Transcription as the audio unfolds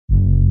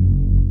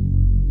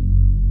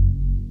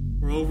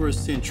over a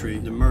century,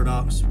 the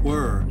Murdaughs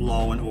were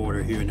law and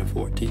order here in the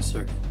 14th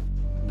Circuit.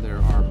 There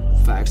are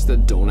facts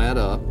that don't add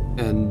up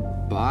and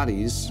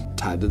bodies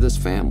tied to this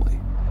family.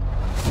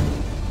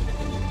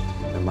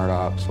 The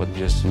Murdaughs would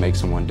just make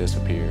someone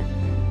disappear.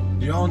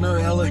 Y'all know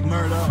Alex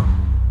Murdaugh?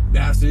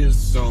 That's his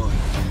son.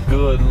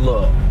 Good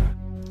luck.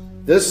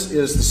 This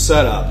is the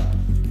setup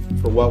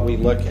for what we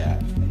look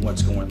at and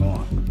what's going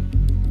on.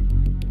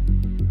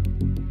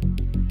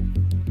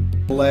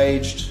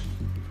 Middle-aged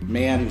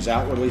man who's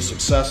outwardly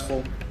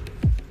successful,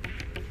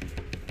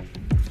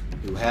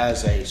 who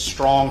has a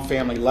strong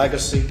family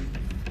legacy,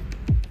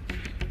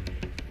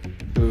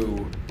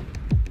 who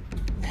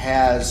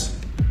has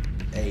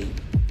a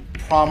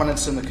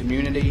prominence in the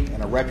community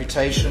and a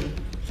reputation,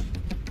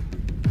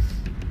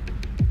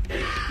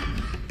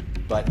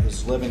 but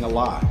is living a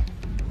lie.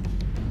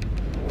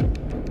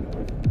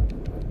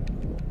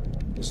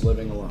 Is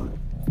living a lie.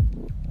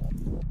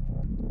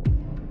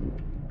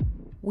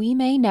 We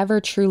may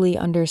never truly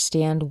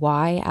understand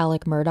why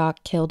Alex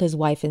Murdaugh killed his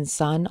wife and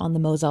son on the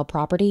Moselle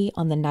property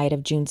on the night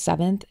of June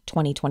 7th,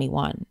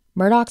 2021.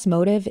 Murdaugh's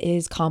motive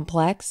is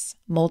complex,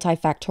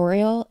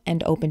 multifactorial,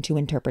 and open to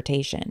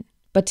interpretation.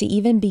 But to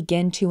even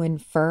begin to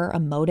infer a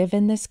motive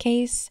in this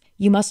case,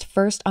 you must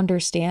first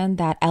understand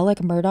that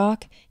Alex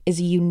Murdaugh is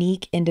a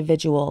unique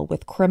individual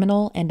with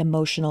criminal and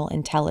emotional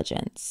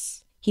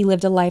intelligence. He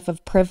lived a life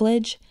of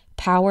privilege,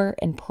 power,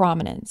 and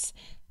prominence,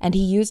 and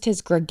he used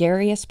his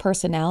gregarious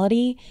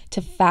personality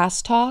to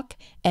fast talk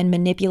and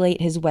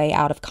manipulate his way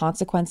out of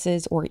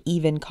consequences or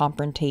even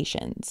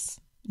confrontations.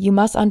 You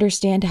must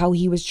understand how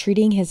he was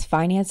treating his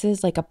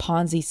finances like a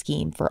Ponzi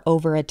scheme for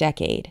over a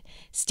decade,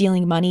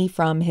 stealing money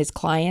from his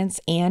clients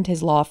and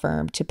his law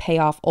firm to pay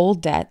off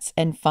old debts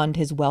and fund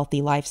his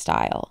wealthy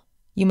lifestyle.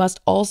 You must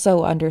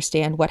also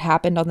understand what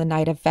happened on the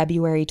night of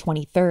February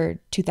 23,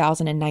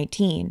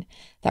 2019,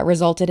 that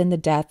resulted in the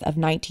death of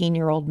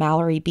 19-year-old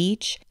Mallory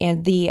Beach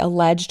and the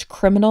alleged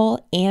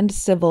criminal and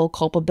civil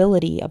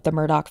culpability of the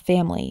Murdaugh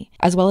family,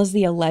 as well as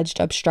the alleged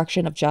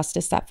obstruction of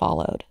justice that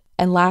followed.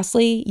 And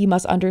lastly, you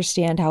must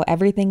understand how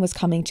everything was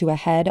coming to a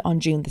head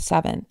on June the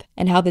 7th,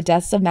 and how the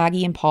deaths of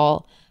Maggie and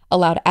Paul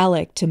allowed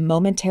Alex to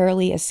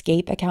momentarily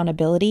escape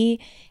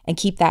accountability and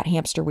keep that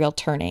hamster wheel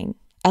turning.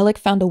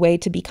 Alex found a way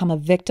to become a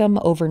victim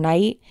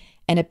overnight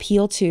and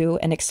appeal to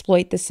and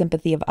exploit the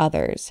sympathy of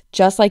others,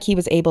 just like he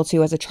was able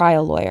to as a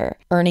trial lawyer,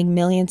 earning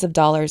millions of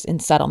dollars in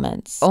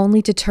settlements,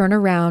 only to turn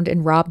around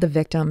and rob the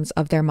victims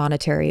of their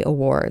monetary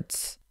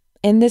awards.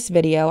 In this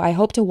video, I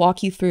hope to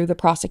walk you through the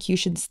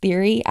prosecution's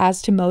theory as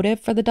to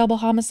motive for the double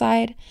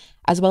homicide,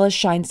 as well as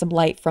shine some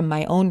light from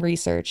my own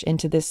research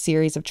into this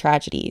series of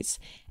tragedies,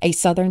 a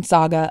Southern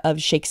saga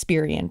of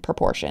Shakespearean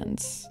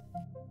proportions.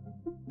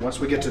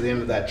 Once we get to the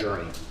end of that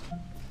journey,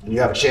 and you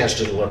have a chance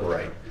to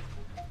deliberate,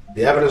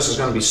 the evidence is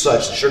going to be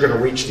such that you're going to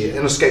reach the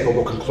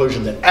inescapable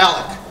conclusion that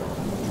Alex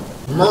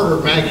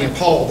murdered Maggie and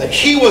Paul, that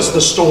he was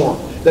the storm,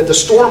 that the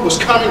storm was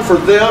coming for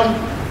them.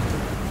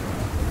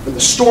 When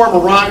the storm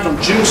arrived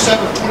on June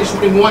 7th,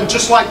 2021,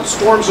 just like the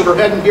storms that are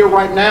heading here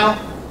right now,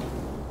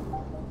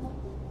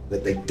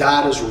 that they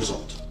died as a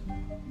result,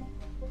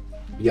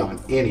 beyond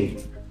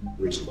any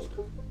reasonable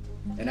doubt.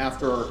 And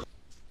after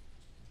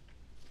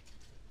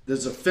the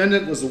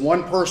defendant was the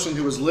one person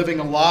who was living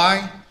a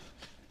lie,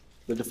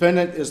 the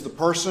defendant is the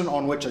person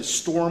on which a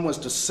storm was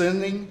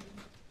descending,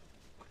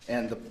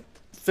 and the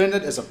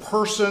defendant is a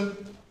person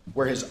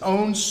where his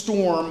own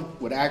storm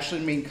would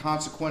actually mean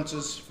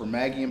consequences for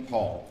Maggie and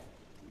Paul,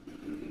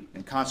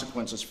 and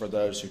consequences for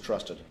those who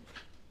trusted him.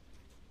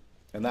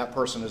 And that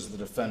person is the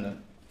defendant,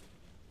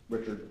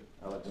 Richard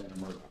Alexander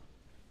Murdaugh.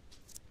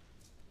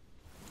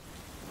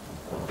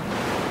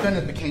 The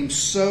defendant became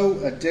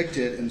so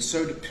addicted and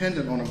so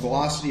dependent on a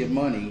velocity of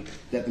money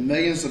that the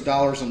millions of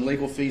dollars in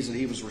legal fees that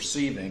he was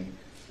receiving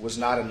was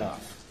not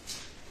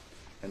enough.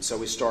 And so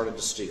he started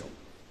to steal.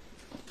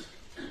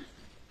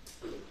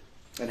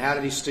 And how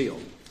did he steal?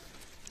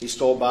 He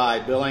stole by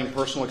billing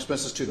personal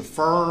expenses to the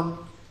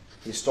firm.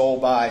 He stole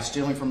by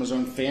stealing from his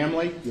own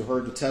family. You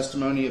heard the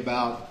testimony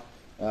about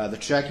the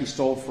check he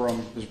stole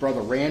from his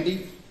brother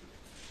Randy.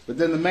 But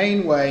then the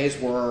main ways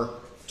were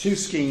two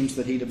schemes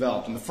that he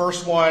developed. And the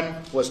first one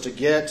was to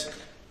get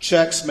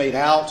checks made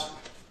out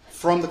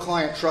from the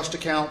client trust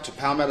account to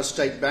Palmetto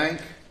State Bank,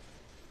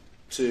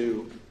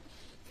 to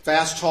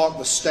fast talk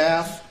the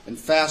staff and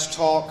fast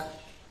talk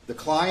the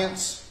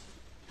clients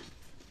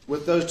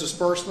with those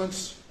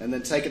disbursements, and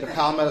then take it to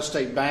Palmetto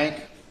State Bank,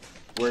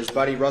 where his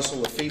buddy Russell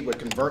Lafitte would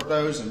convert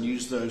those and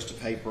use those to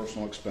pay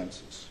personal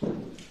expenses.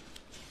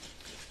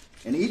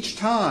 And each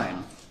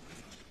time,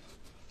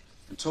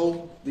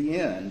 until the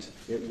end,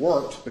 it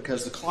worked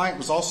because the client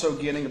was also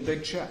getting a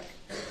big check.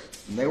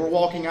 And they were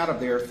walking out of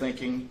there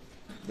thinking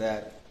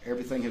that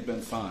everything had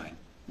been fine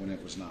when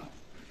it was not.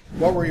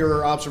 What were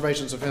your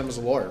observations of him as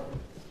a lawyer?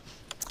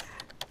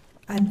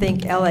 I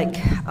think Alex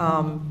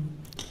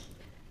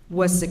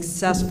was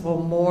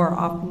successful more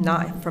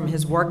not from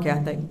his work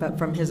ethic, but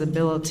from his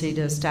ability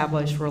to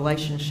establish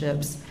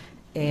relationships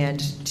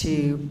and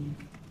to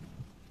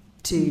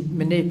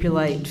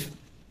manipulate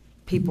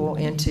people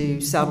into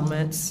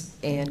settlements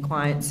and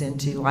clients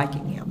into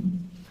liking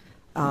him.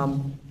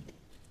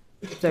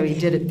 So he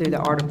did it through the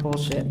art of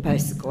bullshit,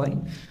 basically.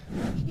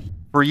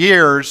 For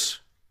years,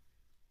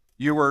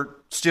 you were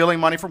stealing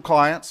money from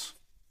clients,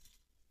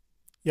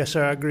 Yes,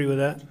 sir, I agree with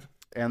that.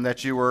 and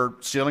that you were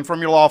stealing from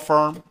your law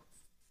firm,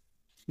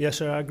 Yes,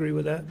 sir, I agree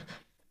with that.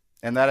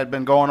 and that had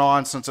been going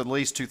on since at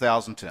least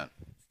 2010.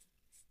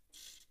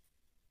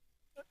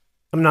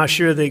 I'm not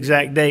sure of the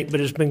exact date, but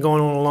it's been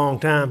going on a long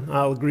time.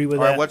 I'll agree with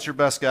All right, that. what's your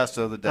best guess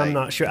of the date? I'm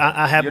not sure.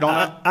 I have. You don't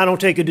know? I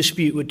don't take a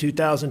dispute with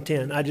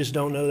 2010. I just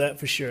don't know that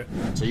for sure.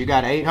 So you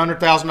got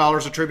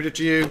 $800,000 attributed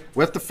to you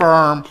with the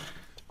firm,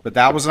 but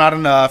that was not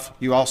enough.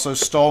 You also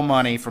stole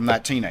money from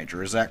that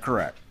teenager. Is that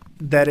correct?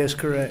 That is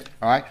correct.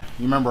 All right.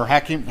 You remember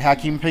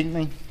Hakeem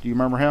Pinckney? Do you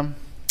remember him?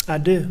 I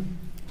do.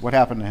 What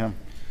happened to him?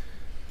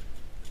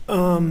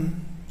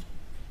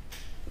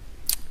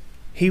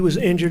 He was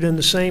injured in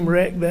the same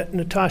wreck that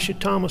Natasha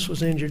Thomas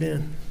was injured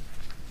in.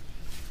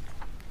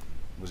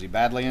 Was he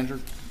badly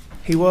injured?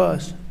 He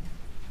was.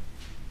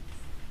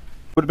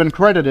 Would have been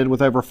credited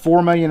with over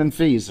 $4 million in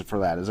fees for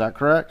that. Is that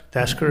correct?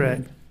 That's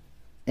correct.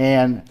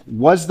 And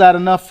was that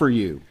enough for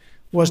you?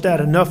 Was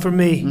that enough for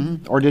me?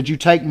 Or did you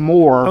take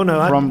more Oh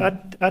no, from...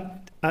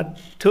 I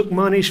took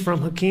monies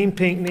from Hakeem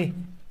Pinckney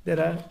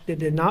that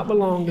did not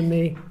belong to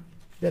me,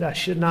 that I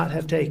should not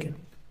have taken.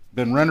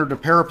 been rendered a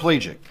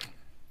paraplegic?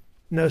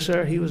 No,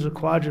 sir, he was a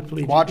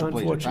quadriplegic, Quadriplegic.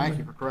 unfortunately. Thank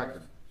you for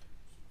correcting.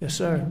 Yes,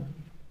 sir.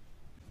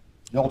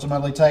 You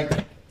ultimately take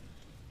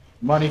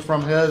money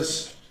from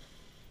his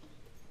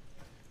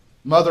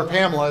mother,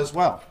 Pamela, as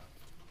well.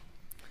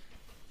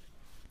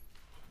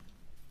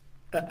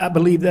 I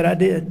believe that I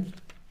did.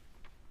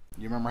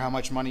 You remember how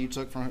much money you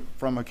took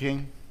from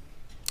Hakeem?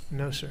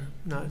 No, sir,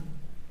 not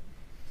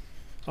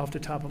off the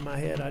top of my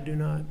head, I do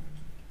not.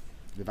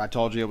 If I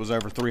told you it was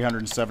over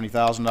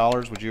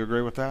 $370,000, would you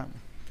agree with that?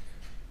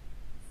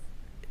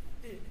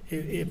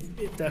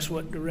 If that's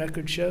what the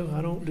records show,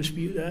 I don't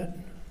dispute that.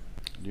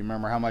 Do you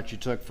remember how much you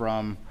took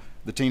from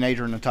the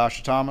teenager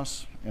Natasha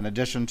Thomas in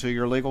addition to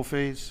your legal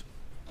fees?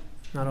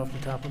 Not off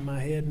the top of my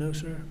head, no,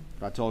 sir.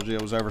 If I told you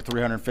it was over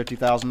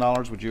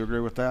 $350,000, would you agree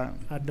with that?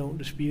 I don't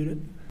dispute it.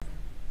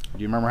 Do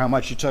you remember how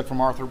much you took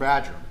from Arthur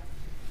Badger?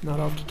 Not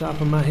off the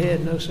top of my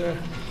head, no, sir.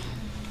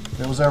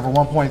 If it was over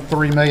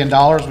 $1.3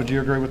 million, would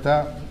you agree with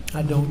that?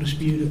 I don't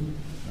dispute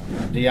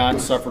it. Dion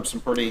suffered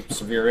some pretty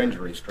severe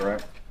injuries,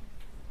 correct?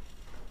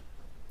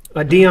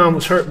 Dion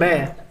was hurt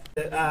bad.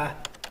 I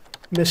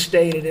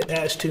misstated it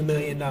as $2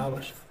 million.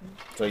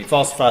 So you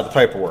falsified the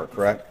paperwork,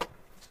 correct?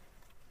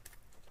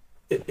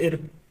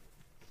 It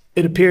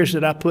appears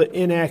that I put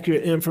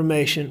inaccurate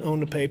information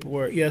on the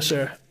paperwork. Yes,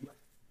 sir.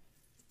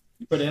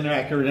 You put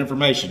inaccurate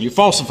information. You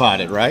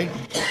falsified it, right?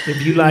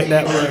 If you like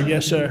that word,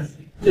 yes, sir.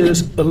 It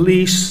is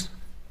Elise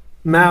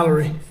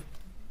Mallory.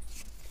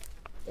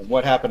 And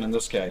what happened in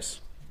this case?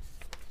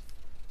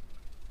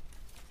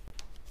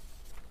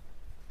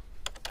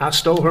 I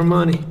stole her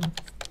money.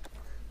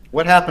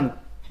 What happened,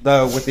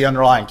 though, with the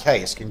underlying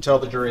case? Can you tell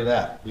the jury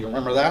that? Do you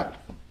remember that?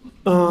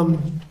 I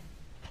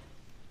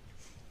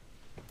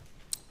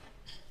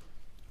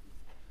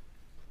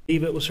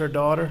believe it was her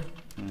daughter,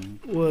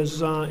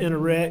 was in a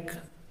wreck,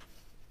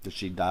 Did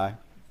she die?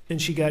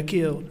 and she got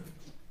killed.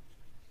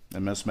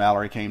 And Miss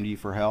Mallory came to you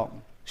for help?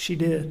 She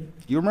did.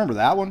 Do you remember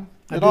that one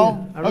I at do.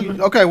 all? I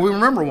remember. Okay, we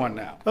remember one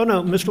now. Oh,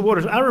 no, Mr.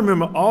 Waters, I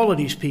remember all of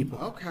these people.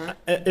 Okay.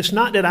 It's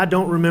not that I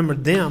don't remember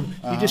them.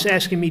 You're just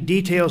asking me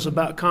details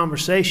about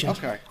conversations.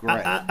 Okay,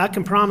 great. I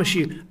can promise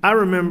you, I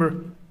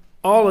remember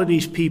all of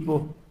these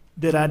people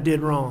that I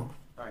did wrong.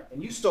 All right,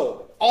 and you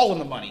stole all of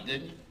the money,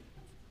 didn't you?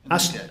 I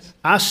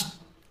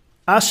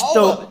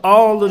stole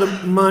all of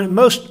the money,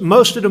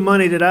 most of the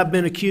money that I've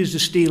been accused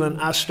of stealing,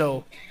 I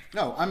stole.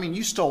 No, I mean,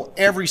 you stole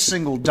every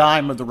single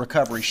dime of the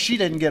recovery. She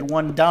didn't get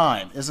one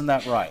dime. Isn't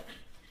that right?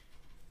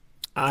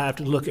 I have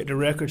to look at the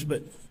records,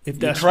 but if You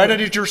that's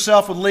credited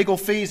yourself with legal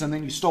fees, and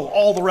then you stole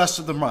all the rest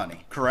of the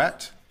money,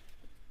 correct?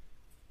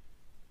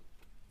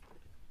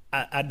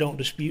 I don't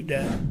dispute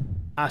that.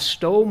 I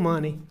stole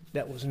money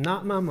that was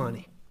not my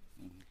money.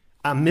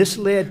 I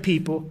misled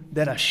people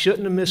that I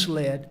shouldn't have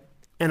misled,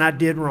 and I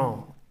did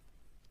wrong.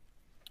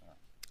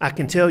 I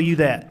can tell you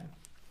that.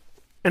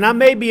 And I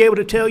may be able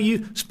to tell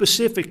you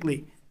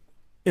specifically,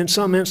 in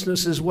some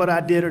instances, what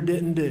I did or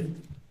didn't do.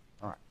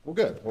 All right, well,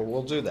 good. Well,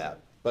 we'll do that.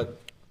 But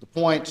the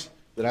point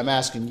that I'm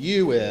asking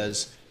you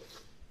is,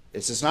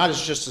 it's not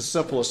just as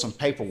simple as some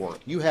paperwork.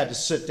 You had to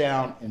sit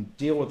down and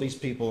deal with these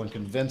people and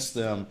convince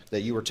them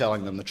that you were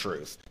telling them the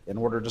truth in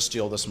order to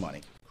steal this money,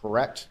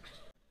 correct?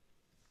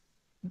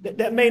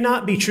 That may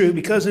not be true,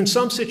 because in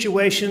some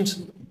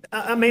situations,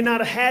 I may not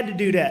have had to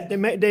do that.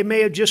 They may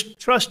have just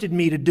trusted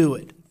me to do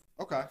it.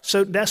 Okay.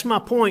 So that's my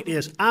point,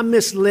 is I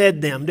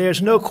misled them.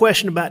 There's no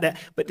question about that.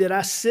 But did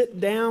I sit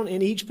down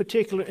in each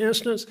particular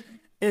instance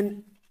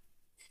and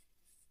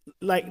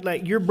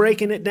like you're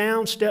breaking it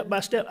down step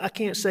by step? I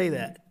can't say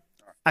that.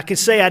 I can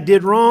say I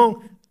did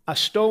wrong. I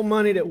stole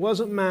money that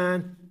wasn't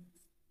mine,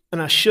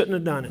 and I shouldn't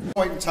have done it. At what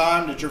point in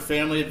time did your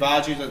family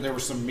advise you that there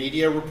was some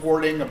media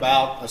reporting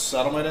about a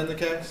settlement in the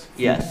case?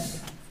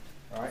 Yes.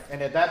 All right.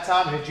 And at that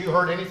time, had you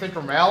heard anything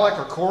from Alec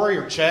or Corey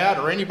or Chad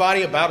or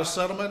anybody about a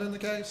settlement in the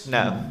case?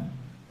 No.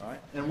 All right.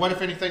 And what,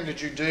 if anything, did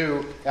you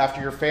do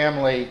after your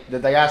family?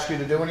 Did they ask you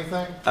to do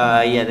anything?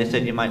 Yeah, they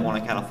said you might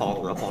want to kind of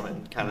follow up on it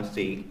and kind of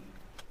see.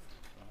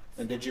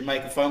 And did you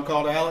make a phone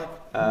call to Alec?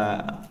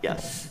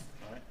 Yes.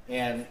 All right.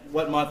 And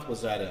what month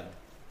was that in?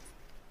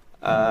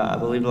 I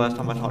believe the last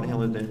time I talked to him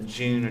was in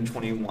June of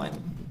 21.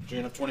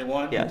 June of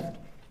 21? Yes.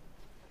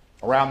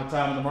 Around the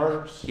time of the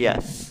murders?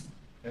 Yes.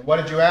 And what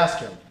did you ask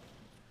him?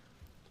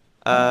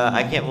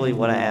 I can't believe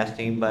what I asked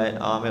him, but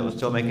it was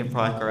still making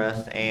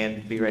progress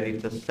and be ready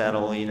to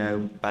settle, you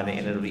know, by the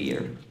end of the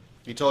year.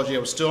 He told you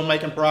it was still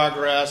making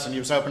progress and he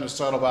was hoping to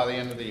settle by the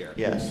end of the year?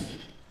 Yes.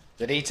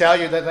 Did he tell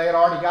you that they had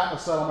already gotten a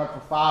settlement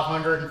for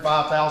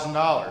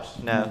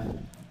 $505,000? No.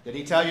 Did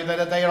he tell you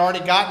that they had already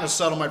gotten a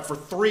settlement for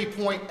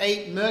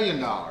 $3.8 million?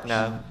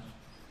 No.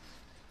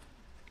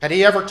 Had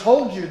he ever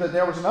told you that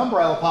there was an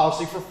umbrella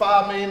policy for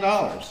 $5 million?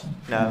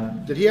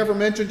 No. Did he ever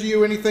mention to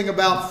you anything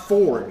about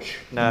Forge?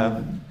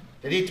 No.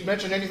 Did he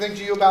mention anything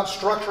to you about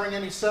structuring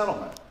any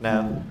settlement?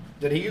 No.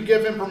 Did you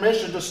give him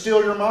permission to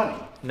steal your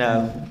money?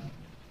 No.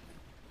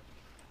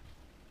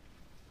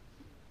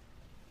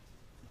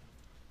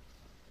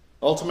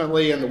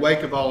 Ultimately, in the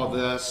wake of all of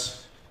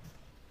this,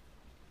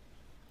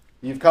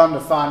 you've come to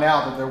find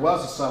out that there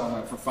was a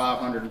settlement for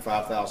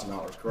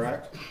 $505,000,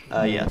 correct?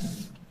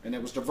 Yes. And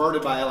it was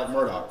diverted by Alex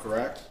Murdaugh,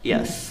 correct?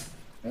 Yes.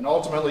 And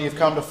ultimately, you've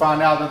come to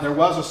find out that there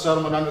was a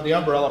settlement under the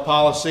umbrella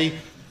policy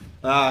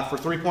for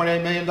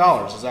 $3.8 million.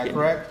 Is that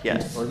correct?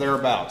 Yes. Or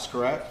thereabouts,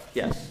 correct?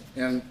 Yes.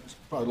 And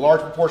a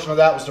large proportion of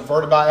that was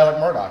diverted by Alex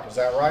Murdaugh. Is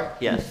that right?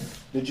 Yes.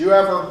 Did you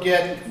ever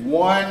get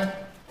 1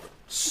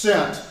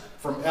 cent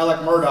from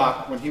Alex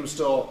Murdaugh when he was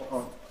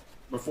still,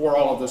 before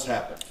all of this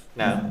happened?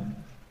 No.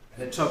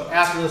 It took,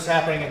 after this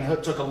happening, and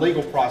it took a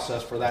legal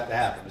process for that to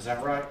happen. Is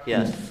that right?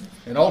 Yes.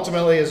 And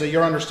ultimately, is it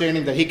your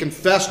understanding that he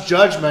confessed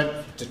judgment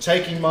to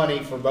taking money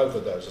for both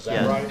of those? Is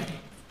that Yes. right?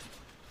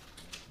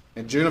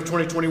 In June of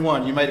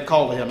 2021, you made a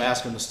call to him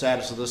asking the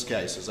status of this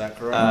case. Is that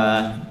correct?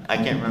 I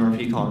can't remember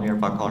if he called me or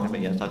if I called him, but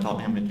yes, I talked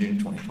to him in June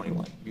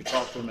 2021. You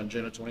talked to him in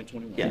June of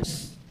 2021?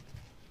 Yes.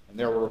 And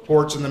there were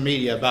reports in the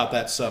media about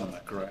that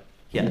settlement, correct?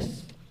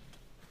 Yes.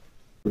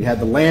 We had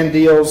the land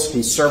deals.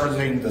 He's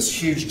servicing this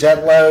huge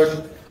debt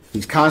load.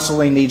 He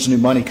constantly needs new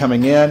money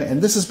coming in.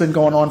 And this has been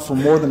going on for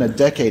more than a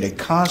decade, a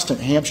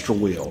constant hamster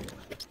wheel.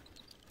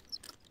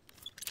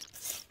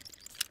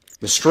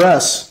 The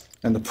stress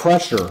and the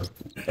pressure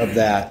of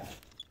that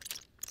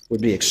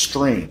would be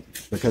extreme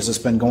because it's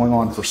been going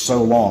on for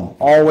so long,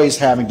 always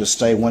having to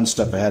stay one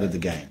step ahead of the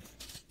game,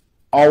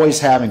 always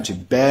having to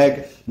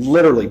beg,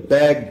 literally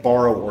beg,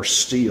 borrow, or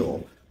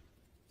steal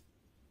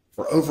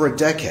for over a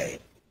decade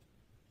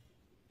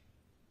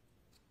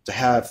to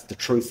have the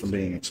truth from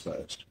being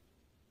exposed.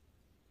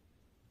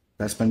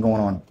 That's been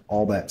going on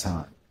all that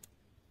time.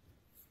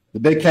 The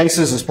big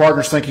cases, his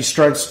partners think he's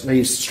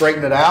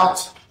straightened it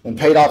out and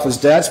paid off his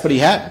debts, but he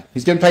hadn't.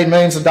 He's getting paid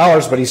millions of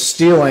dollars, but he's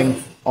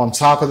stealing on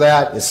top of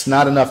that. It's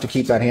not enough to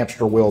keep that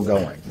hamster wheel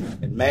going.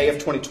 In May of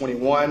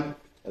 2021,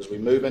 as we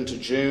move into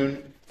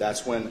June,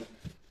 that's when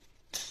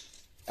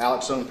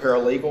Alex's own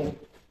paralegal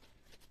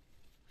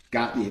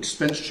got the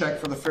expense check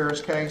for the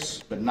Ferris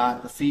case, but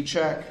not the fee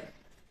check,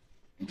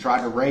 and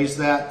tried to raise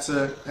that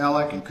to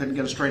Alec and couldn't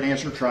get a straight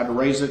answer, tried to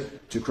raise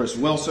it to Chris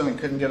Wilson and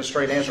couldn't get a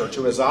straight answer, or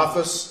to his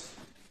office.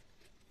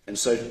 And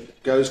so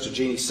it goes to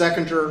Jeannie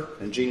Seconder,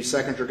 and Jeannie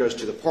Seconder goes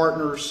to the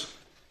partners,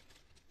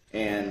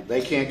 and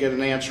they can't get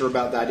an answer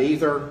about that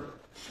either.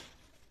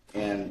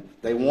 And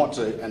they want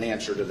an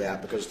answer to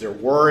that because they're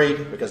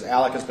worried, because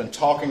Alec has been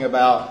talking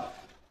about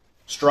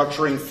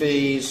structuring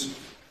fees,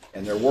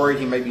 and they're worried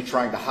he may be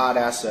trying to hide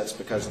assets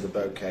because of the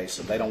boat case,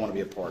 and they don't want to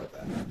be a part of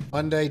that.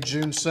 Monday,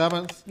 June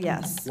 7th?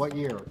 Yes. What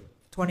year?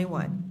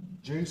 21.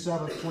 June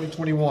 7th,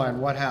 2021.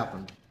 What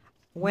happened?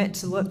 Went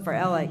to look for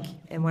Alec,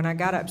 and when I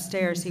got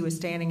upstairs, he was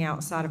standing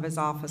outside of his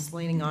office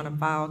leaning on a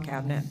file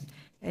cabinet.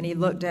 And he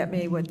looked at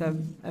me with a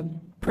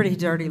pretty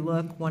dirty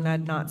look, one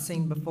I'd not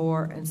seen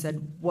before, and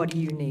said, "What do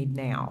you need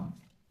now?"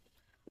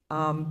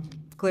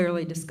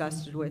 Clearly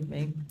disgusted with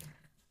me,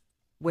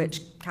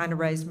 which kind of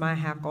raised my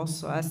hackles.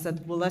 So I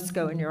said, "Well, let's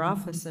go in your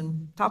office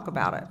and talk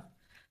about it."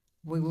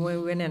 When we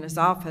went in his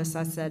office,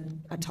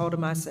 I told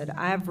him, I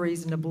have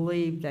reason to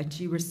believe that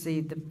you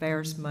received the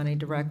Ferris money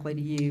directly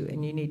to you,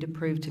 and you need to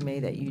prove to me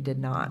that you did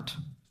not.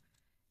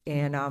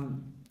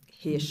 And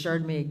he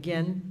assured me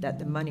again that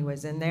the money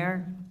was in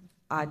there.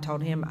 I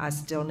told him I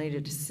still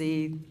needed to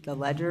see the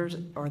ledgers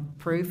or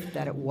proof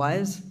that it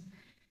was.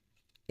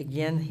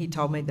 Again, he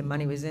told me the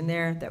money was in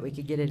there, that we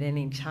could get it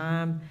any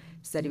time.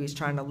 Said he was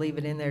trying to leave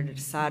it in there to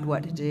decide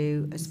what to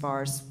do as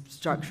far as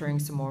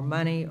structuring some more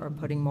money or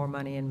putting more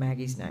money in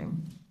Maggie's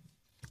name.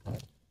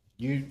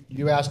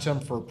 You asked him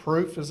for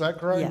proof, is that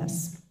correct?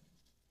 Yes.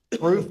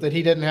 Proof that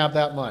he didn't have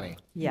that money?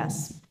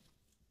 Yes.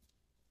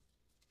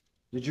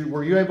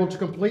 Were you able to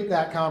complete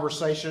that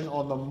conversation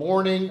on the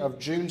morning of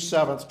June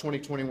 7th,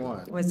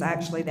 2021? It was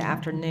actually the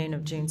afternoon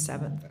of June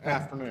 7th.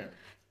 Afternoon.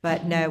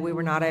 But no, we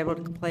were not able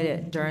to complete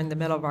it. During the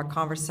middle of our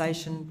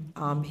conversation,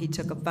 he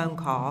took a phone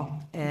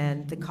call,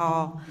 and the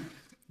call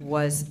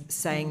was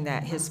saying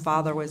that his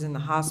father was in the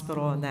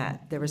hospital and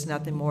that there was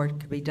nothing more that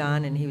could be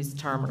done, and he was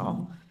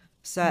terminal.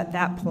 So at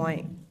that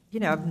point, you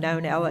know, I've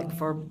known Alec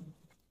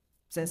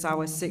since I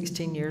was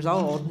 16 years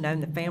old,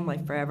 known the family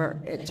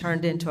forever. It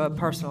turned into a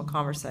personal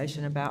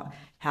conversation about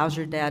how's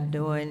your dad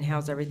doing,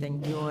 how's everything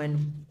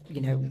doing,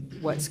 you know,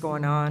 what's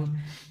going on.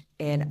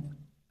 And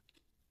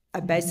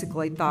I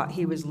basically thought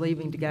he was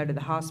leaving to go to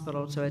the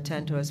hospital to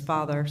attend to his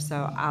father,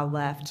 so I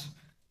left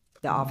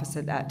the office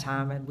at that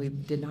time, and we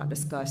did not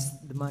discuss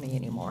the money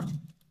anymore.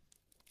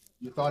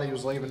 You thought he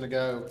was leaving to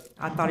go?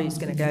 I thought he was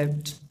going to go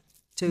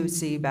to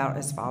see about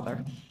his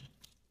father.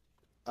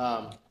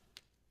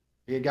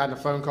 He had gotten a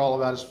phone call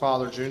about his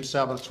father June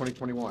 7th,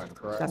 2021,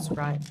 correct? That's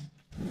right.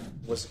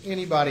 Was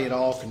anybody at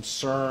all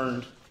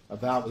concerned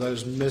about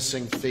those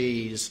missing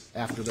fees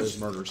after those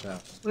murders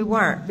happened? We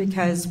weren't,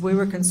 because we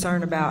were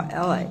concerned about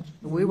Alec.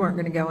 We weren't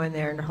going to go in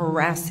there and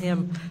harass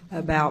him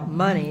about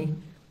money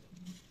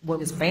when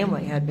his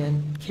family had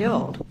been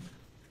killed.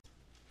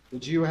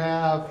 Did you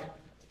have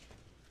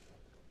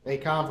a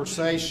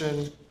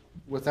conversation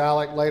with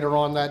Alec later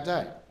on that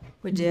day?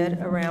 We did.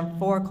 Around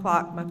 4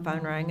 o'clock, my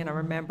phone rang, and I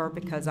remember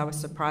because I was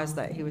surprised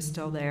that he was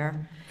still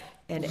there.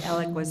 And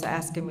Alec was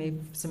asking me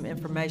some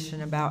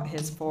information about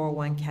his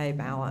 401k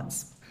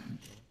balance.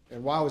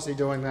 And why was he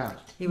doing that?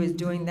 He was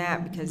doing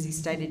that because he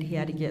stated he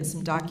had to get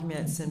some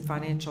documents and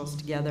financials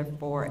together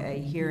for a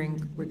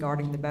hearing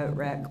regarding the boat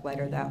wreck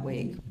later that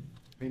week.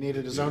 He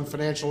needed his own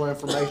financial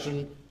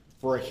information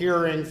for a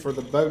hearing for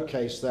the boat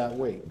case that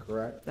week,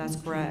 correct? That's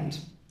correct.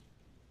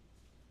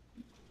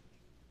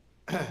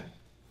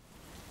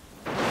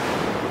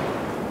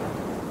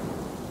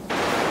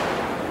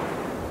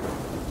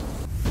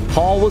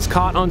 Paul was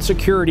caught on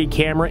security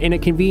camera in a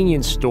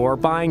convenience store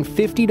buying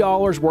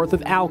 $50 worth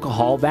of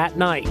alcohol that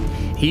night.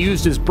 He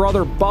used his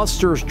brother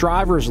Buster's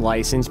driver's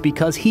license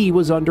because he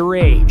was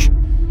underage.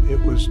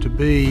 It was to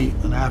be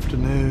an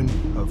afternoon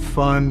of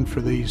fun for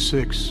these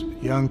 6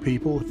 young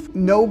people.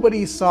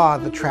 Nobody saw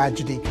the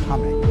tragedy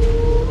coming.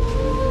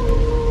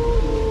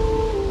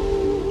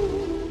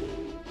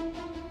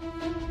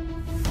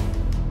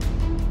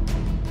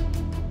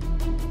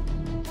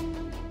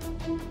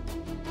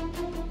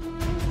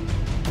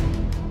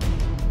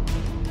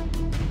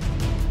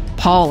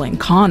 Paul and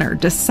Connor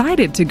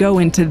decided to go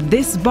into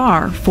this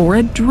bar for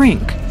a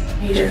drink.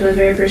 He just was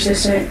very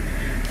persistent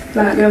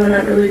about going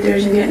up to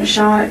Luther's and getting a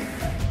shot.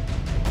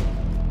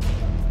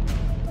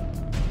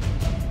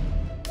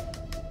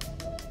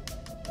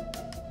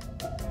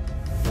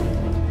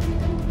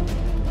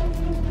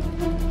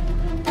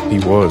 He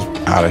was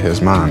out of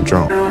his mind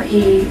drunk.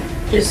 He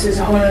just is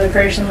a whole other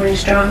person when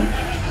he's drunk.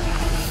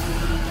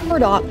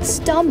 Murdaugh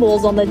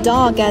stumbles on the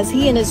dock as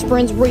he and his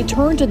friends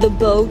return to the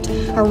boat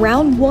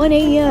around 1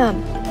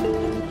 a.m.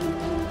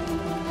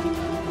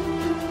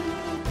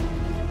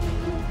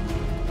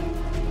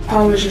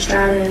 Paul was just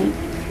driving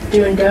and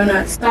doing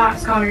donuts.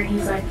 Stops Connor and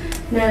he's like,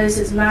 "No, this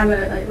is my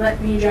boat, like, let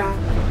me drive."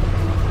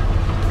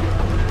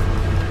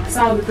 I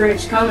saw the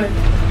bridge coming.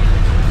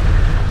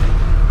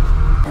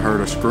 I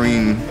heard a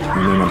scream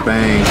and then a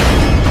bang.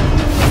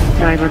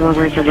 911,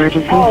 bridge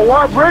emergency. Oh,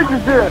 what bridge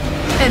is this?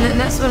 And then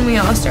that's when we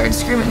all started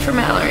screaming for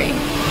Mallory.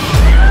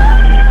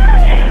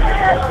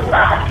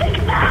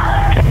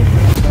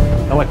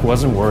 Alec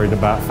wasn't worried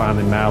about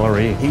finding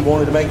Mallory. He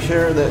wanted to make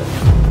sure that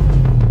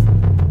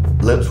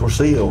lips were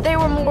sealed. They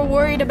were more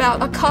worried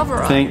about a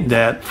cover-up. I think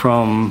that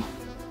from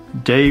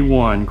day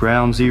one,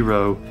 ground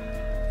zero,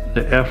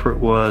 the effort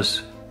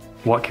was,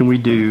 what can we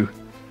do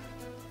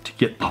to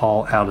get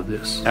Paul out of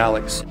this?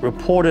 Alex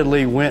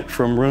reportedly went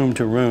from room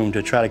to room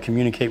to try to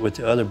communicate with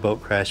the other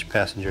boat crash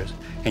passengers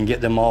and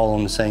get them all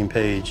on the same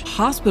page.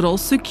 Hospital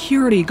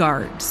security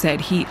guard said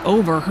he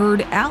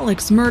overheard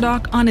Alex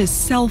Murdaugh on his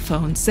cell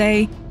phone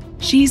say,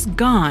 "She's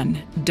gone,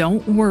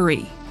 don't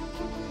worry."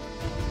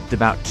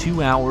 About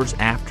 2 hours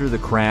after the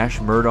crash,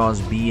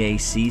 Murdaugh's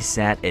BAC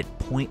sat at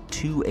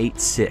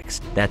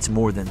 .286. That's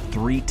more than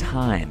 3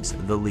 times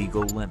the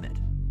legal limit.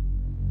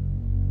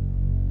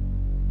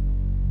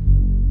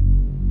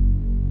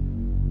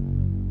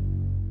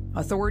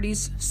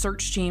 Authorities,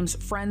 search teams,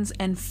 friends,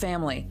 and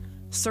family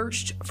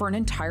searched for an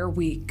entire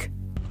week.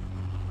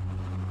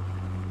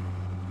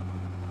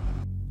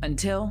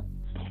 Until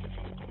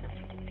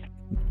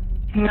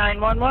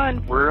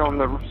 911. We're on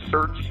the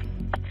search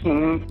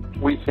team.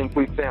 We think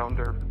we found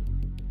her.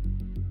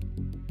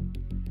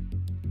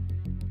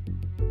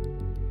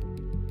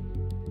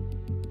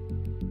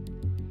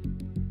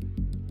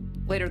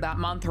 Later that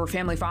month, her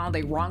family filed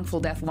a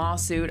wrongful death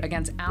lawsuit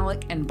against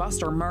Alec and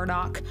Buster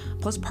Murdaugh,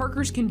 plus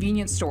Parker's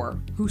convenience store,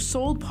 who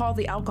sold Paul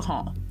the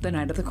alcohol the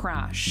night of the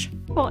crash.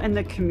 Well, in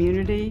the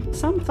community,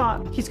 some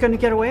thought he's going to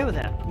get away with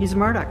it. He's a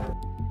Murdaugh.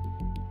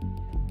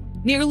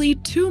 Nearly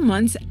 2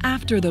 months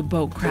after the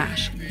boat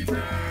crash,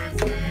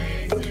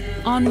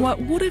 On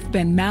what would have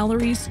been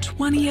Mallory's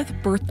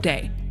 20th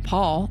birthday,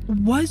 Paul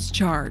was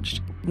charged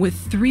with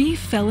 3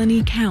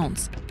 felony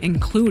counts,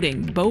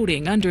 including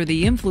boating under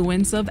the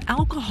influence of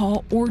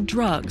alcohol or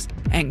drugs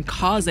and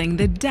causing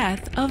the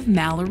death of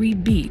Mallory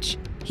Beach.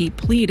 He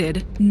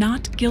pleaded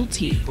not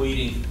guilty.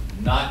 Pleading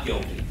not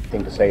guilty.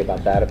 Anything to say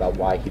about that, about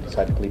why he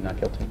decided to plead not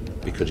guilty?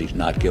 Because he's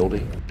not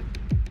guilty.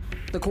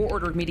 The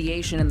court-ordered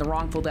mediation in the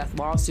wrongful death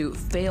lawsuit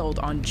failed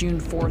on June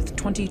 4th,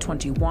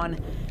 2021,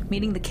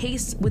 meaning the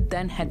case would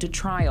then head to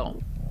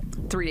trial.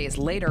 3 days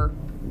later,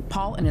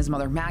 Paul and his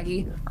mother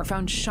Maggie are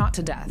found shot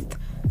to death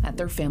at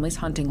their family's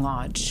hunting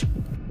lodge.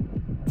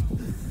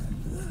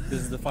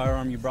 This is the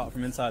firearm you brought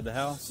from inside the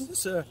house? Yes,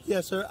 sir.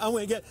 Yes, sir. I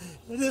went and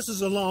got. This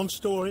is a long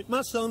story.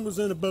 My son was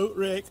in a boat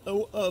wreck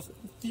a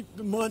few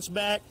months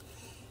back.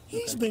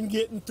 He's been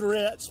getting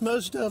threats.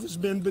 Most of it's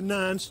been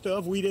benign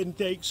stuff we didn't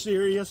take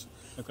serious.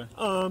 Okay.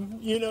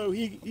 You know,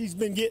 he's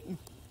been getting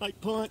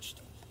like punched.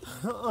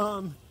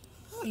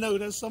 I know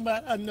that's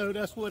somebody. I know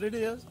that's what it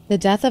is. The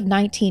death of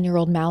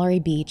 19-year-old Mallory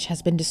Beach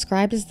has been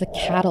described as the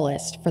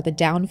catalyst for the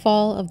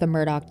downfall of the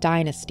Murdaugh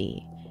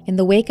dynasty. In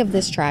the wake of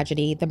this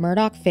tragedy, the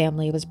Murdaugh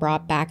family was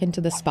brought back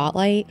into the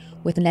spotlight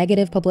with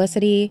negative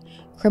publicity,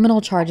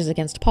 criminal charges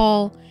against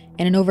Paul,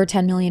 and an over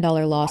 $10 million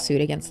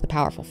lawsuit against the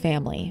powerful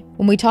family.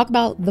 When we talk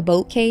about the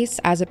boat case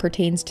as it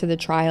pertains to the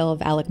trial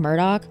of Alex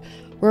Murdaugh,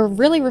 we're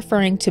really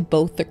referring to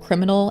both the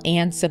criminal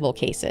and civil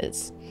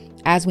cases.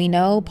 As we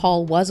know,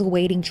 Paul was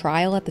awaiting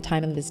trial at the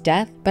time of his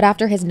death, but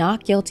after his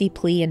not guilty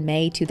plea in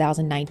May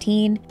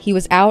 2019, he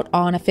was out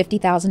on a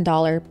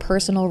 $50,000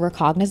 personal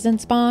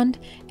recognizance bond,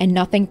 and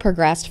nothing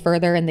progressed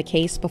further in the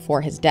case before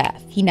his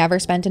death. He never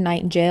spent a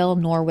night in jail,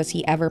 nor was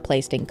he ever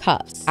placed in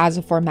cuffs. As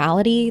a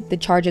formality, the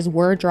charges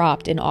were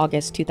dropped in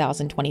August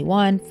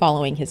 2021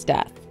 following his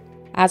death.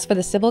 As for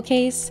the civil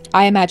case,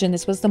 I imagine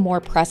this was the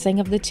more pressing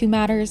of the two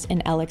matters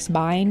in Alex's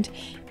mind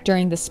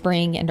during the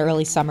spring and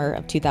early summer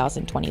of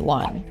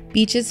 2021.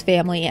 Beach's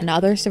family and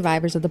other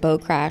survivors of the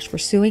boat crash were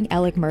suing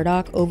Alex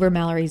Murdaugh over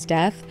Mallory's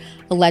death,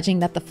 alleging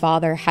that the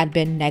father had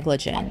been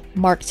negligent.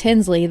 Mark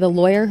Tinsley, the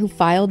lawyer who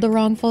filed the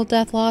wrongful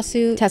death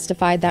lawsuit,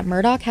 testified that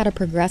Murdaugh had a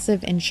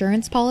progressive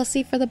insurance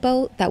policy for the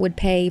boat that would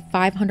pay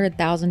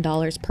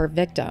 $500,000 per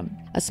victim,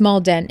 a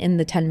small dent in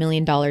the $10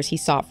 million he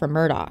sought from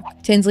Murdaugh.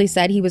 Tinsley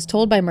said he was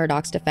told by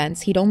Murdaugh's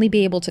defense he'd only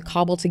be able to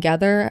cobble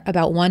together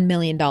about $1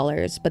 million,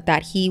 but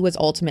that he was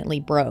ultimately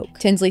broke.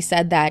 Tinsley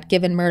said that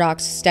given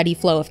Murdaugh's steady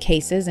flow of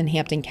cases in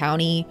Hampton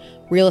County,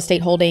 real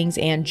estate holdings,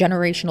 and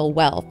generational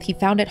wealth, he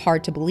found it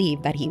hard to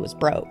believe that he was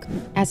broke.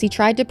 As he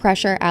tried to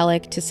pressure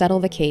Alex to settle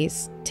the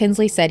case,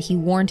 Tinsley said he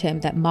warned him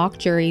that mock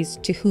juries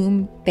to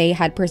whom they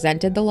had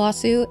presented the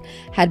lawsuit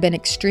had been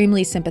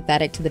extremely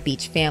sympathetic to the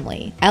Beach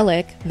family.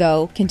 Alex,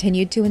 though,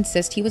 continued to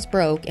insist he was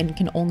broke and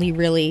can only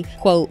really,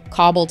 quote,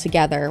 cobble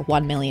together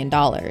 $1 million.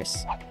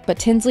 But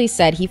Tinsley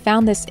said he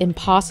found this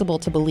impossible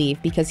to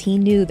believe because he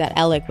knew that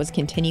Alex was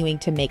continuing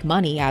to make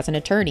money as an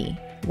attorney.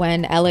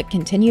 When Alex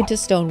continued to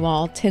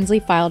stonewall,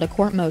 Tinsley filed a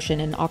court motion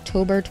in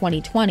October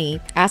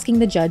 2020 asking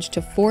the judge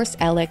to force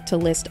Alex to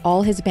list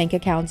all his bank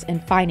accounts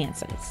and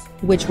finances,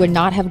 which would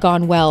not have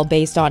gone well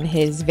based on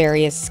his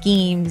various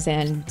schemes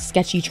and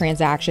sketchy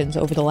transactions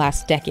over the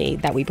last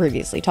decade that we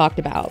previously talked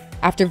about.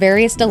 After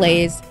various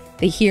delays,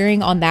 the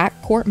hearing on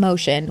that court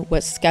motion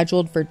was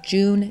scheduled for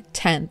June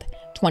 10th,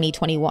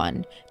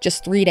 2021,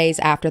 just 3 days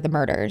after the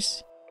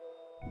murders.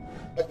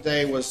 What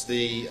day was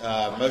the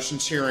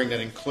motions hearing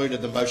that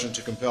included the motion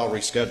to compel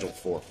rescheduled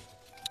for?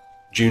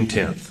 June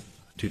 10th,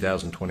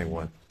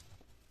 2021.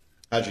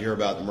 How'd you hear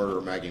about the murder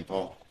of Maggie and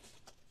Paul?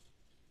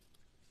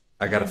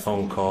 I got a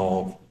phone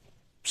call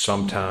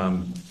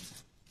sometime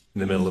in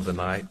the middle of the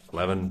night,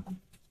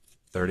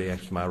 11:30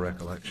 after my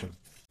recollection,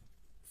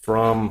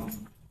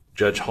 from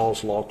Judge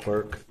Hall's law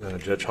clerk.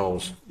 Judge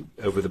Hall's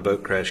over the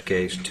boat crash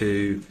case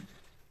to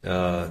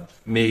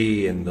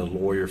me and the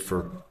lawyer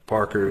for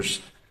Parker's,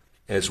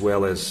 as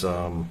well as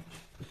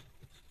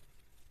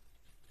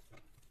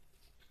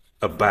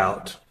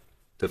about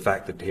the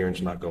fact that the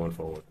hearing's not going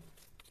forward.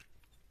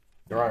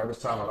 All right, this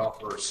time I'd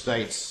offer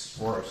states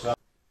for itself.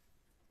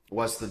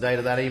 What's the date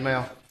of that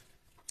email?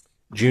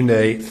 June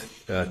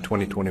 8th,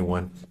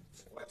 2021.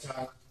 What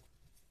time?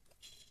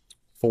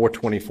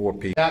 4:24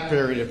 p.m. That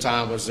period of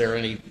time, was there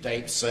any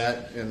date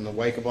set in the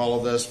wake of all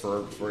of this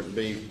for it to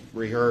be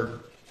reheard?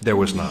 There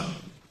was not.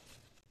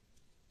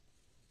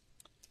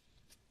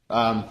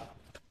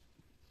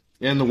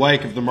 In the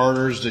wake of the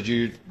murders, did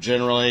you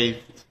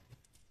generally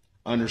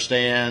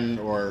understand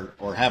or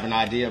have an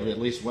idea of at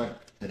least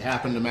what had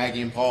happened to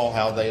Maggie and Paul,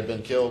 how they had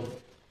been killed?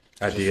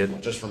 I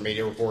did. Just from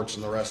media reports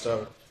and the rest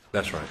of it?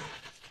 That's right.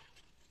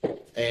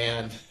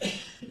 And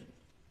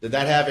did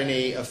that have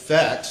any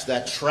effect,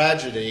 that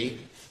tragedy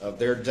of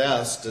their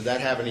deaths, did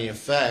that have any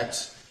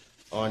effect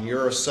on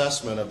your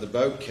assessment of the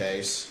boat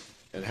case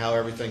and how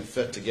everything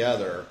fit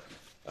together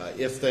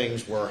if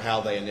things were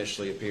how they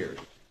initially appeared?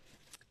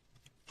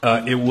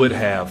 It would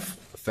have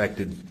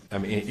affected. I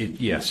mean,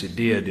 yes, it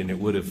did, and it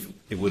would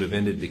have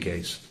ended the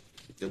case.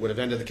 It would have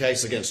ended the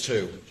case against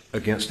who?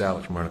 Against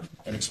Alex Murdaugh.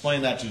 And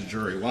explain that to the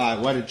jury. Why?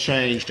 What had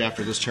changed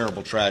after this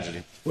terrible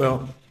tragedy?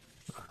 Well,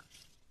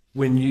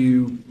 when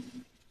you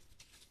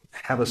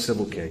have a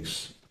civil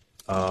case,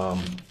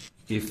 nice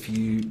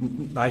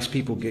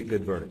people get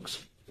good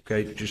verdicts,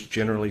 okay, just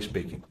generally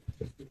speaking.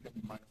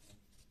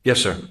 Yes,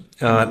 sir.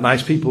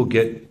 Nice people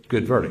get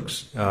good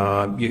verdicts.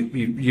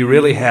 You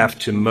really have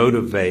to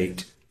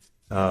motivate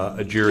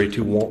a jury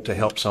to want to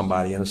help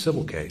somebody in a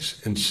civil case.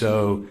 And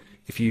so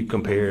if you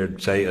compared,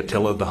 say,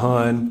 Attila the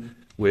Hun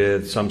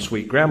with some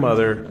sweet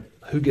grandmother,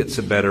 who gets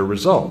a better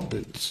result?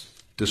 It's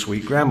the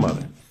sweet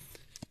grandmother.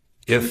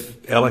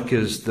 If Alec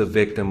is the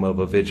victim of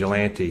a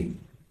vigilante,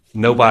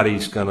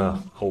 nobody's going to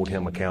hold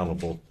him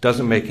accountable.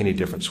 Doesn't make any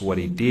difference what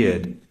he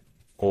did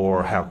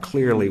or how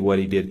clearly what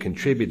he did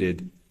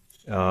contributed.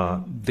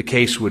 The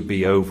case would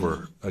be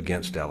over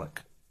against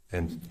Alec.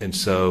 And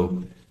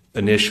so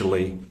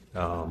initially,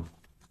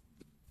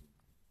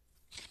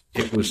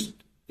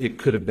 it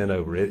could have been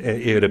over.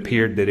 It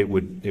appeared that it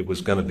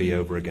was going to be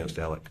over against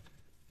Alec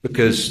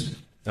because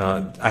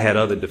I had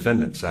other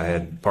defendants. I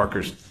had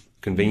Parker's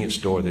convenience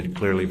store that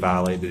clearly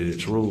violated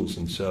its rules,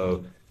 and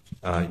so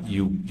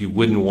you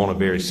wouldn't want a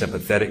very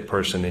sympathetic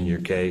person in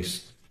your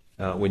case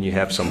when you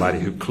have somebody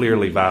who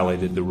clearly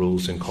violated the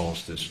rules and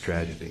caused this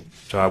tragedy.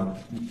 So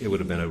it would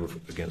have been over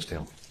against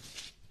him.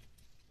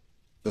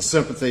 The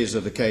sympathies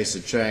of the case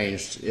had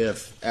changed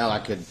if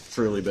Alec had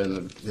truly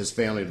been, his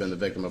family had been the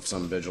victim of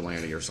some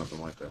vigilante or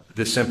something like that.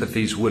 The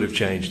sympathies would have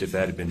changed if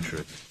that had been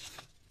true.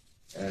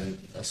 And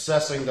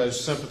assessing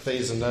those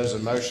sympathies and those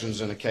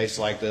emotions in a case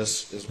like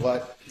this is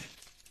what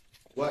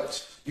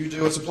you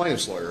do as a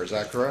plaintiff's lawyer, is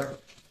that correct?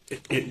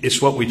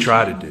 It's what we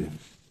try to do.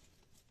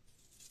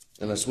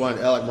 And it's what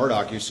Alex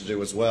Murdaugh used to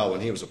do as well when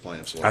he was a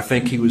plaintiff's lawyer. I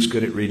think he was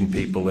good at reading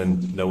people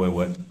and knowing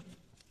what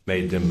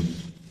made them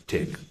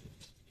tick.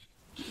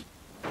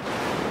 Let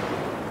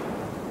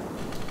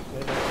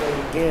me say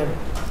it again,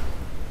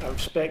 I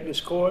respect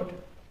this court,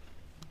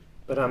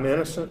 but I'm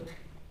innocent.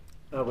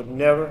 I would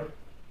never,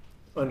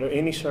 under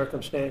any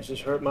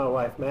circumstances, hurt my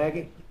wife,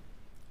 Maggie,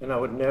 and I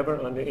would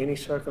never, under any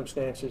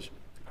circumstances,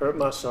 hurt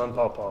my son,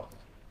 Paw.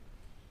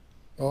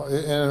 Well,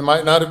 and it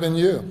might not have been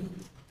you.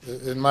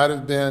 It might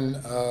have been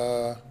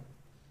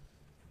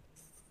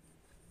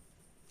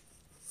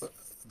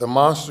the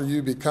monster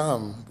you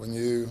become when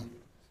you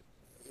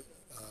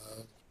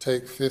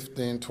take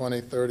 15,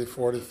 20, 30,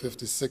 40,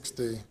 50,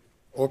 60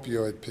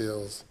 opioid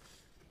pills.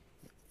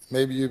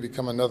 Maybe you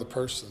become another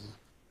person.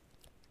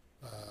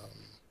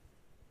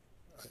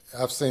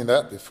 I've seen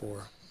that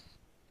before.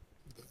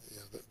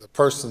 The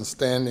person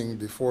standing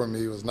before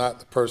me was not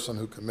the person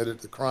who committed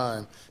the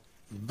crime,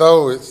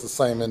 though it's the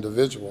same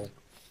individual.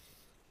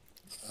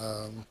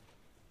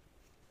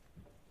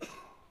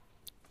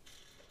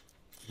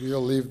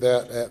 We'll leave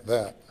that at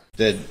that.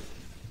 Did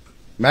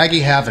Maggie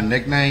have a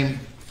nickname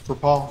for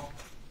Paul?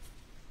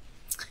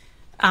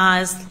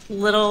 As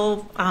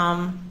little,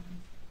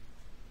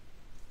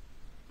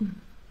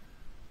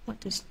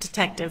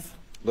 detective.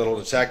 Little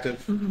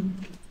detective? Mm-hmm.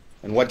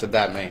 And what did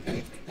that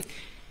mean?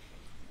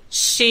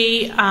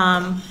 She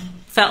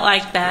felt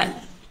like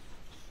that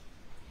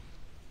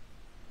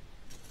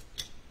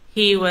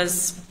he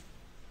was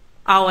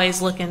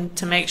always looking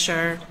to make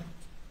sure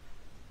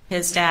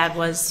his dad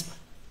was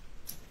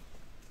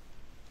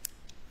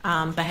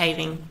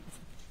behaving.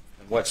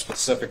 And what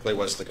specifically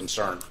was the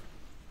concern?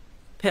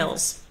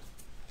 Pills.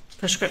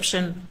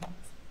 Prescription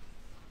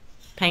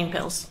pain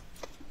pills.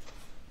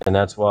 And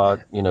that's why,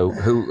 you know,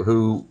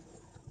 who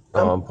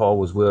Paul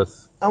was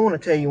with. I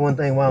want to tell you one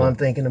thing while I'm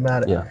thinking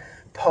about it. Yeah.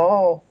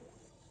 Paul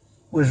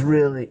was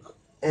really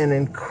an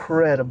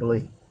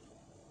incredibly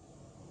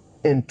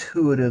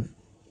intuitive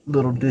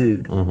little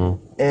dude.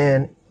 Mm-hmm.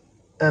 And,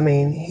 I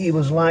mean, he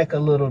was like a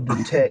little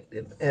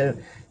detective.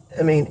 And,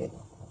 I mean,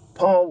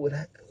 Paul would,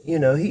 you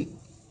know, you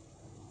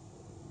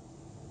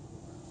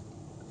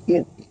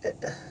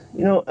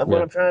know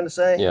what I'm trying to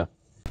say? Yeah.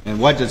 And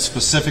what did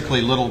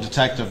specifically little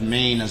detective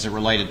mean as it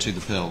related to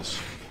the pills?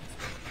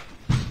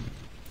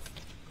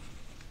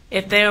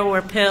 If there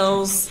were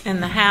pills in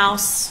the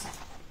house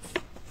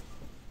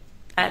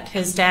that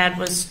his dad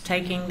was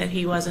taking that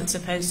he wasn't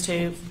supposed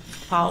to,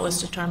 Paul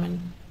was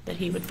determined that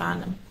he would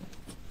find them.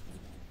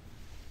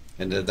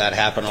 And did that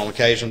happen on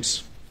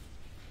occasions?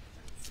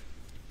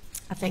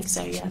 I think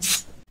so,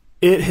 yes.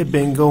 It had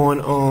been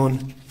going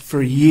on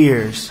for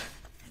years.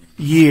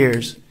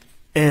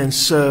 And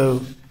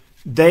so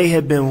they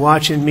had been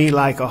watching me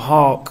like a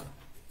hawk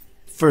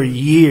for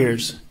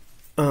years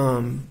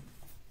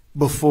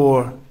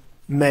before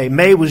May.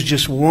 May was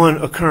just one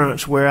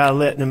occurrence where I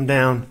let them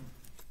down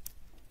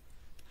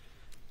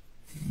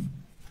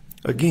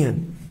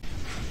again.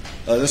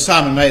 This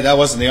time in May, that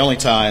wasn't the only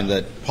time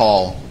that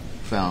Paul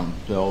found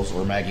pills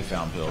or Maggie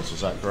found pills.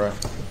 Is that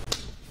correct?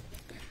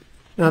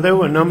 Now, there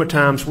were a number of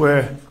times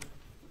where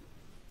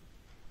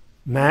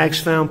Mags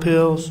found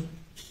pills,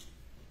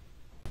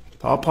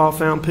 Paw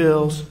found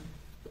pills,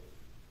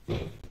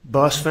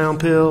 Bus found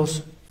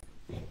pills.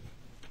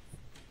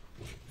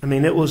 I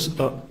mean, it was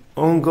an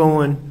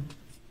ongoing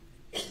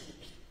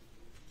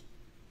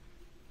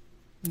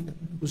It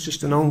was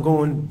just an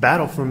ongoing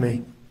battle for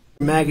me.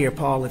 Maggie or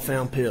Paul had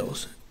found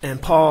pills,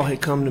 and Paul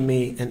had come to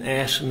me and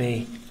asked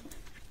me,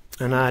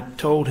 and I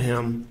told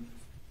him,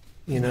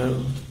 you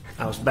know,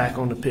 I was back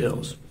on the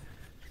pills.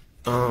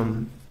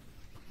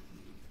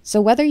 So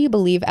whether you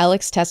believe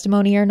Alex's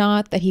testimony or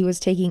not that he was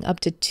taking up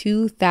to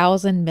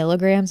 2,000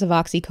 milligrams of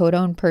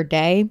oxycodone per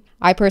day,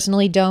 I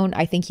personally don't.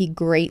 I think he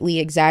greatly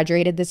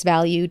exaggerated this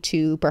value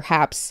to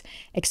perhaps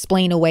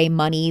explain away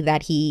money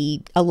that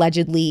he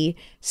allegedly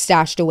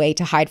stashed away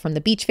to hide from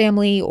the Beach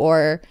family,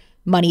 or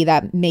money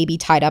that may be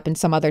tied up in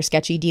some other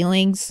sketchy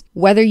dealings.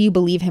 Whether you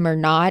believe him or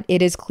not,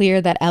 it is clear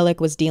that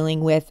Alec was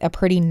dealing with a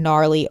pretty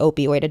gnarly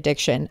opioid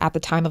addiction at the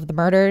time of the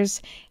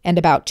murders and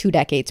about 2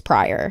 decades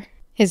prior.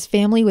 His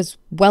family was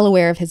well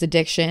aware of his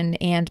addiction,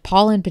 and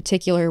Paul in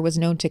particular was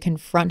known to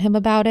confront him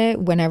about it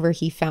whenever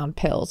he found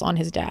pills on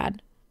his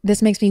dad.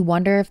 This makes me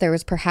wonder if there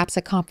was perhaps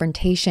a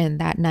confrontation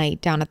that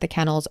night down at the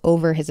kennels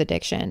over his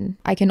addiction.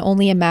 I can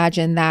only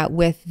imagine that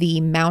with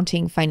the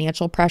mounting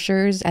financial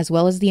pressures, as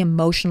well as the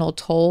emotional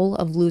toll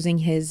of losing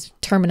his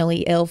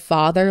terminally ill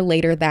father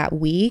later that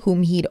week,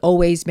 whom he'd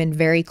always been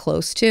very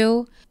close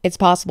to, it's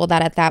possible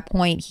that at that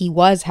point he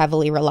was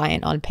heavily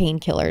reliant on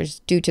painkillers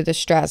due to the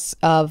stress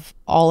of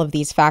all of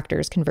these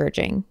factors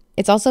converging.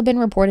 It's also been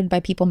reported by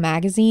People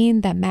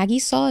magazine that Maggie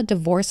saw a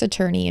divorce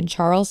attorney in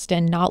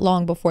Charleston not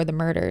long before the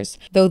murders,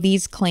 though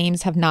these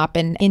claims have not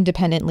been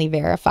independently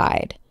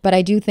verified. But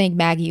I do think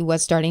Maggie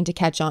was starting to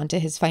catch on to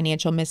his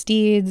financial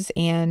misdeeds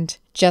and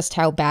just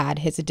how bad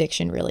his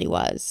addiction really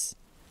was.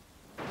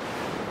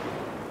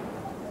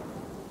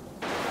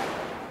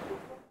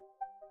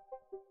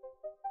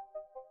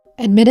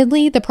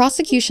 Admittedly, the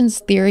prosecution's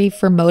theory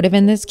for motive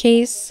in this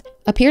case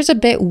appears a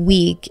bit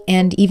weak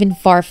and even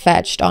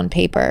far-fetched on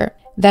paper.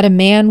 That a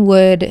man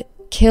would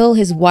kill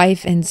his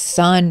wife and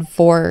son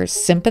for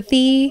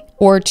sympathy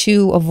or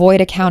to avoid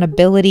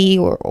accountability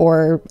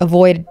or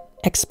avoid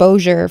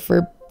exposure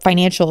for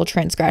financial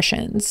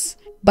transgressions.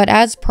 But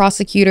as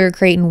prosecutor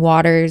Creighton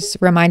Waters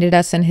reminded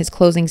us in his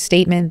closing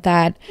statement,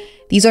 that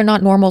these are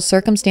not normal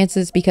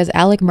circumstances because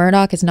Alex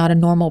Murdaugh is not a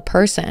normal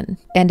person.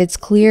 And it's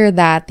clear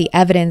that the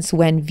evidence,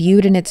 when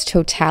viewed in its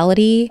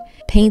totality,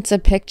 paints a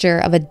picture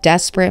of a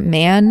desperate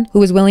man who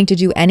was willing to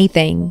do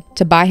anything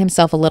to buy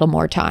himself a little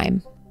more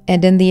time.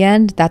 And in the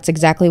end, that's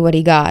exactly what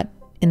he got,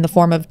 in the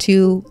form of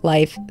 2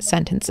 life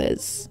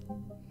sentences.